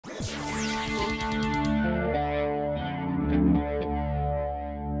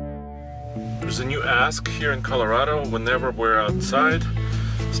There's a new ask here in Colorado whenever we're outside,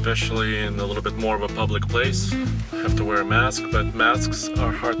 especially in a little bit more of a public place. Have to wear a mask, but masks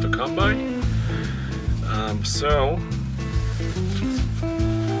are hard to come by. So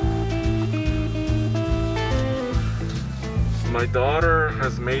my daughter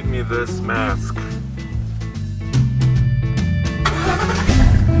has made me this mask.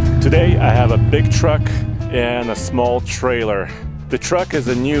 Today I have a big truck and a small trailer. The truck is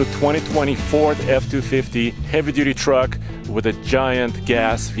a new 2020 Ford F-250 heavy-duty truck with a giant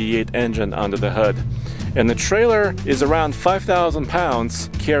gas V8 engine under the hood. And the trailer is around 5,000 pounds,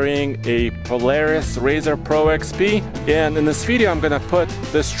 carrying a Polaris RZR Pro XP. And in this video, I'm gonna put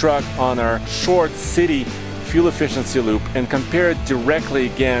this truck on our short city fuel efficiency loop and compare it directly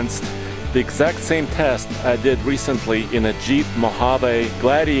against the exact same test I did recently in a Jeep Mojave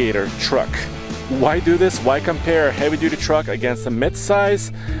Gladiator truck. Why do this? Why compare a heavy-duty truck against a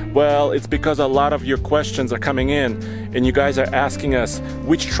mid-size? Well, it's because a lot of your questions are coming in and you guys are asking us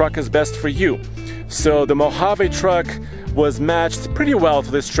which truck is best for you. So the Mojave truck was matched pretty well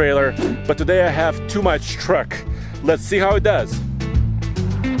to this trailer, but today I have too much truck. Let's see how it does.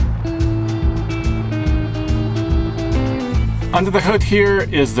 Under the hood here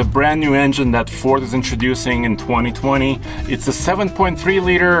is the brand new engine that Ford is introducing in 2020. It's a 7.3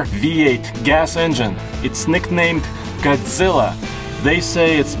 liter V8 gas engine. It's nicknamed Godzilla. They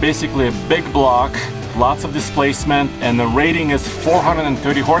say it's basically a big block, lots of displacement, and the rating is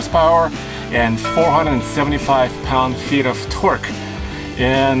 430 horsepower and 475 pound-feet of torque.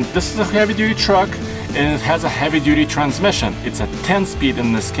 And this is a heavy-duty truck, and it has a heavy-duty transmission. It's a 10-speed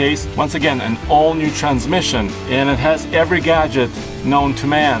in this case. Once again, an all-new transmission, and it has every gadget known to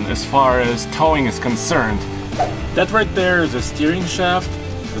man as far as towing is concerned. That right there is a steering shaft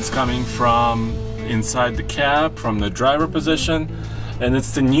that's coming from inside the cab, from the driver position, and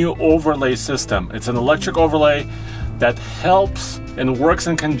it's the new overlay system. It's an electric overlay that helps and works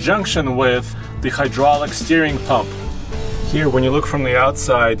in conjunction with the hydraulic steering pump. Here, when you look from the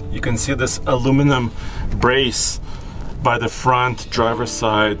outside, you can see this aluminum brace by the front driver's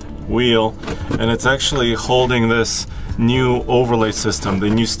side wheel, and it's actually holding this new overlay system, the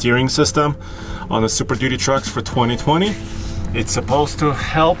new steering system on the Super Duty trucks for 2020. It's supposed to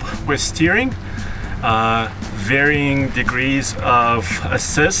help with steering, varying degrees of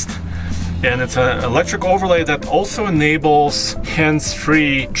assist, and it's an electric overlay that also enables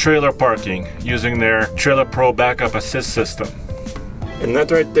hands-free trailer parking using their Trailer Pro backup assist system. And that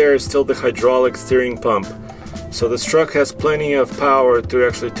right there is still the hydraulic steering pump. So this truck has plenty of power to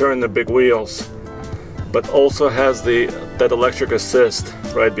actually turn the big wheels, but also has that electric assist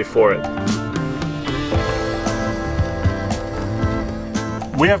right before it.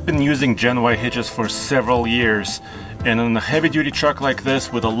 We have been using Gen Y hitches for several years, and in a heavy-duty truck like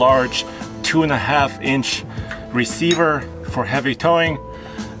this with a large 2.5-inch receiver for heavy towing,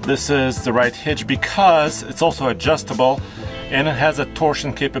 this is the right hitch because it's also adjustable and it has a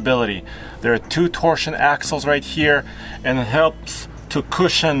torsion capability. There are 2 torsion axles right here, and it helps to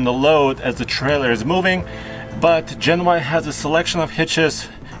cushion the load as the trailer is moving. But Gen Y has a selection of hitches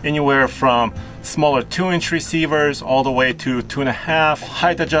anywhere from smaller 2-inch receivers all the way to 2.5,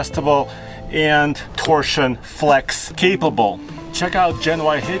 height adjustable and torsion flex capable. Check out Gen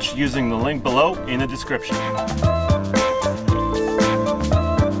Y hitch using the link below in the description.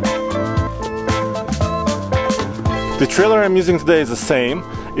 The trailer I'm using today is the same.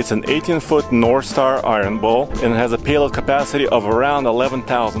 It's an 18-foot North Star iron bowl, and it has a payload capacity of around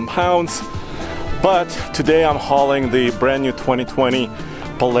 11,000 pounds. But today I'm hauling the brand new 2020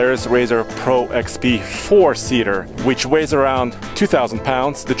 Polaris RZR Pro XP 4-seater, which weighs around 2,000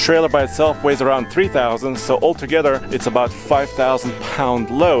 pounds. The trailer by itself weighs around 3,000, so altogether it's about 5,000 pound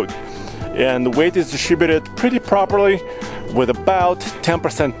load. And the weight is distributed pretty properly with about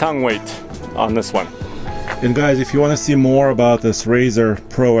 10% tongue weight on this one. And guys, if you want to see more about this RZR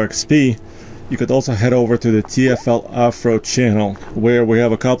Pro XP, you could also head over to the TFL Off-Road channel, where we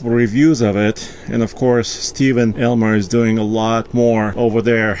have a couple reviews of it. And of course, Steven Elmer is doing a lot more over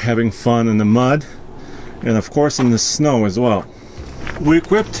there, having fun in the mud and of course in the snow as well. We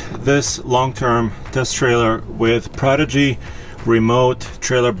equipped this long-term test trailer with Prodigy remote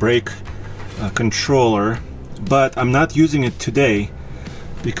trailer brake controller, but I'm not using it today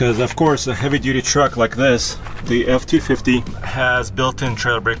because of course a heavy-duty truck like this, the F-250, has built-in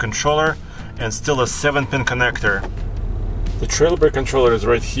trailer brake controller and still a 7-pin connector. The trailer brake controller is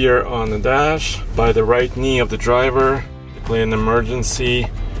right here on the dash by the right knee of the driver. Basically an emergency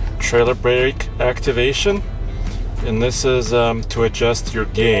trailer brake activation, and this is to adjust your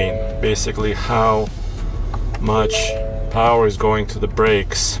gain, basically how much power is going to the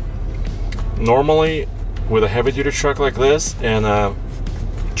brakes. Normally, with a heavy-duty truck like this and a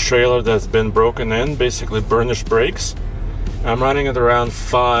trailer that's been broken in, basically burnished brakes, I'm running at around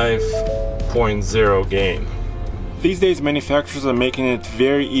 5.0 gain. These days, manufacturers are making it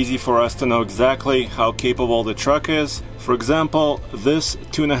very easy for us to know exactly how capable the truck is. For example, this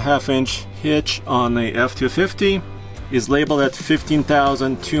 2.5-inch hitch on the F-250 is labeled at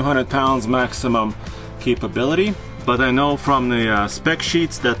 15,200 pounds maximum capability, but I know from the spec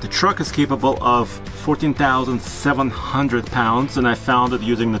sheets that the truck is capable of 14,700 pounds, and I found it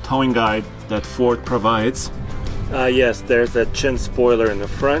using the towing guide that Ford provides. Yes, there's that chin spoiler in the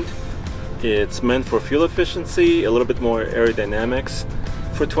front. It's meant for fuel efficiency, a little bit more aerodynamics.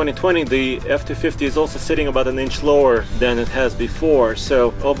 For 2020, the F-250 is also sitting about an inch lower than it has before,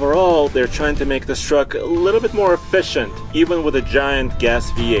 so overall they're trying to make this truck a little bit more efficient, even with a giant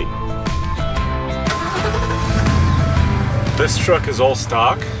gas V8. This truck is all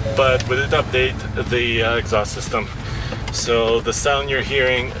stock, but we did update the exhaust system. So the sound you're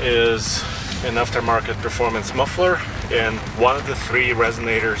hearing is an aftermarket performance muffler and one of the 3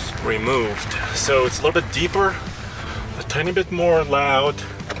 resonators removed. So it's a little bit deeper, a tiny bit more loud,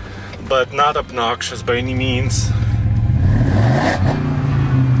 but not obnoxious by any means.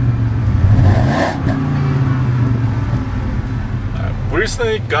 We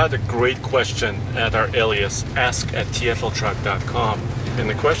recently got a great question at our alias ask@tfltruck.com, and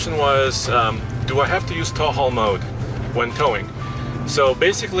the question was, do I have to use tow haul mode when towing? So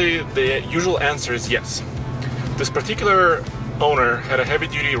basically the usual answer is yes. This particular owner had a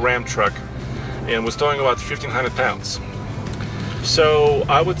heavy-duty Ram truck and was towing about 1,500 pounds. So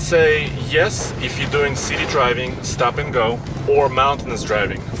I would say yes if you're doing city driving, stop and go, or mountainous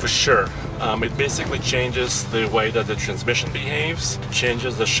driving, for sure. It basically changes the way that the transmission behaves,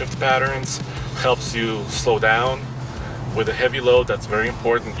 changes the shift patterns, helps you slow down. With a heavy load, that's very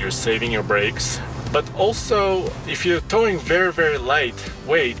important. You're saving your brakes. But also, if you're towing very, very light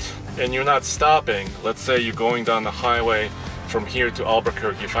weight and you're not stopping, let's say you're going down the highway from here to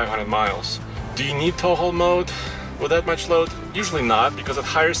Albuquerque, 500 miles, do you need tow haul mode with that much load? Usually not, because at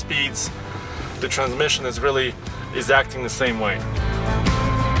higher speeds, the transmission is acting the same way.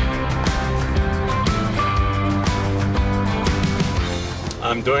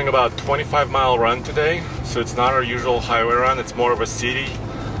 I'm doing about 25-mile run today, so it's not our usual highway run, it's more of a city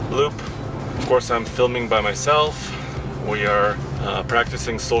loop. Of course, I'm filming by myself. We are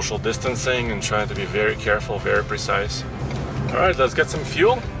practicing social distancing and trying to be very careful, very precise. All right, let's get some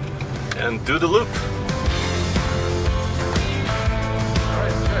fuel and do the loop. All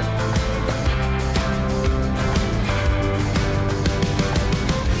right,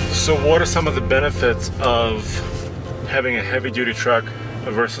 good. So what are some of the benefits of having a heavy-duty truck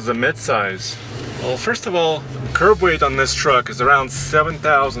versus a mid-size? Well, first of all, curb weight on this truck is around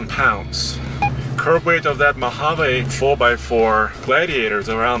 7,000 pounds. Curb weight of that Mojave 4x4 Gladiator is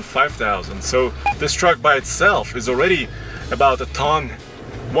around 5,000. So this truck by itself is already about 1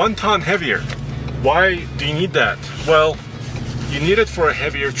 ton heavier. Why do you need that? Well, you need it for a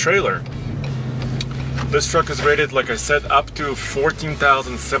heavier trailer. This truck is rated, like I said, up to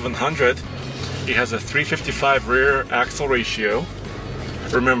 14,700. It has a 355 rear axle ratio.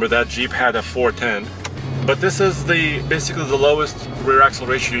 Remember, that Jeep had a 410. But this is basically the lowest rear axle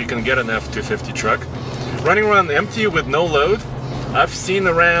ratio you can get in an F-250 truck. Running around empty with no load, I've seen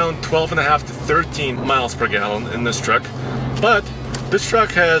around 12.5 to 13 miles per gallon in this truck. But this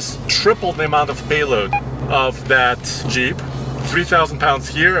truck has triple the amount of payload of that Jeep. 3,000 pounds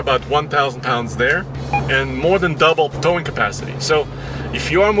here, about 1,000 pounds there, and more than double towing capacity. So if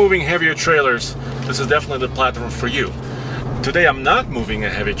you are moving heavier trailers, this is definitely the platform for you. Today I'm not moving a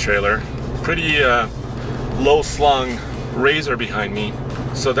heavy trailer. Pretty low slung Razor behind me,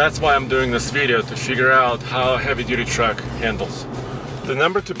 so that's why I'm doing this video, to figure out how a heavy duty truck handles. The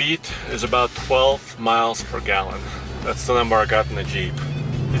number to beat is about 12 miles per gallon. That's the number I got in the Jeep.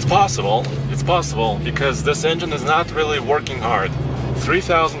 It's possible because this engine is not really working hard.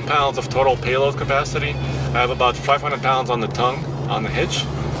 3,000 pounds of total payload capacity. I have about 500 pounds on the tongue, on the hitch.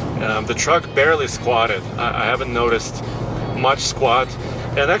 The truck barely squatted. I haven't noticed much squat.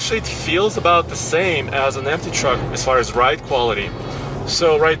 And actually it feels about the same as an empty truck as far as ride quality.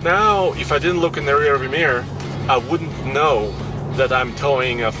 So right now, if I didn't look in the rear view mirror, I wouldn't know that I'm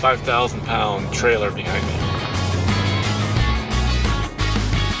towing a 5,000 pound trailer behind me.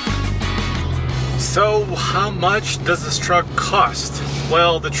 So how much does this truck cost?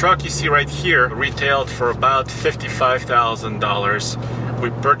 Well, the truck you see right here retailed for about $55,000. We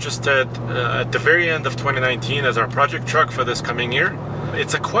purchased it at the very end of 2019 as our project truck for this coming year.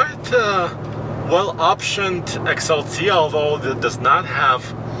 It's a quite well-optioned XLT, although it does not have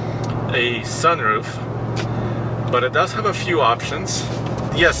a sunroof, but it does have a few options.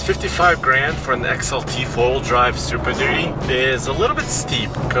 Yes, 55 grand for an XLT four-wheel drive Super Duty is a little bit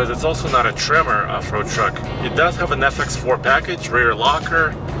steep because it's also not a Tremor off-road truck. It does have an FX4 package, rear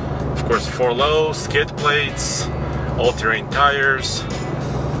locker, of course 4-low, skid plates, all-terrain tires,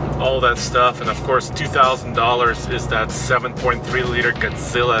 all that stuff, and of course $2,000 is that 7.3 liter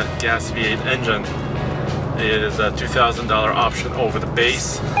Godzilla gas V8 engine. It is a $2,000 option over the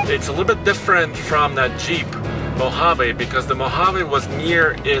base. It's a little bit different from that Jeep Mojave because the Mojave was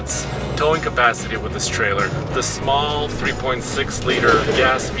near its towing capacity with this trailer. The small 3.6 liter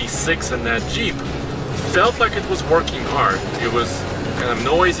gas V6 in that Jeep felt like it was working hard. It was kind of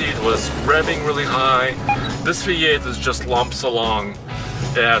noisy, it was revving really high. This V8 is just lumps along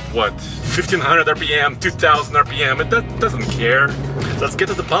at what, 1500 RPM, 2000 RPM, it doesn't care. Let's get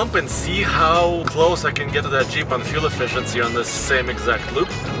to the pump and see how close I can get to that Jeep on fuel efficiency on this same exact loop.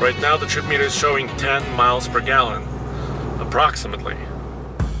 Right now the trip meter is showing 10 miles per gallon, approximately.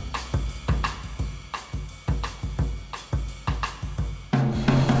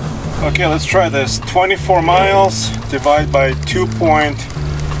 Okay, let's try this. 24 miles divided by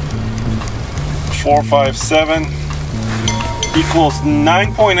 2.457 equals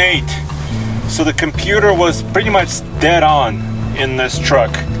 9.8. So the computer was pretty much dead on in this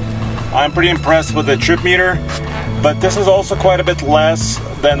truck. I'm pretty impressed with the trip meter, but this is also quite a bit less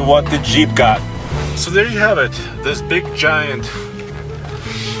than what the Jeep got. So there you have it. This big giant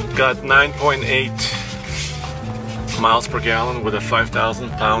got 9.8 miles per gallon with a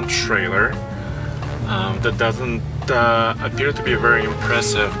 5,000-pound trailer. That doesn't appear to be very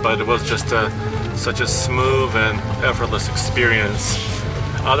impressive, but it was just such a smooth and effortless experience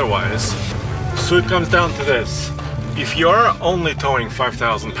otherwise. So it comes down to this. If you're only towing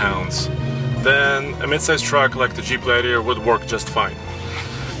 5,000 pounds, then a mid-sized truck like the Jeep Gladiator would work just fine.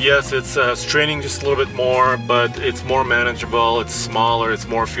 Yes, it's straining just a little bit more, but it's more manageable, it's smaller, it's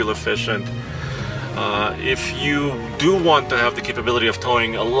more fuel efficient. If you do want to have the capability of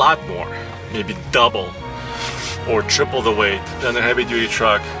towing a lot more, maybe double or triple the weight, then a heavy-duty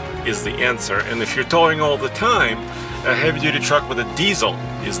truck is the answer. And if you're towing all the time, a heavy-duty truck with a diesel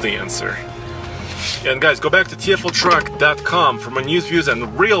is the answer. And guys, go back to tfltruck.com for more news, views,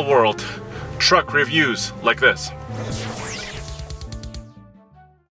 and real-world truck reviews like this.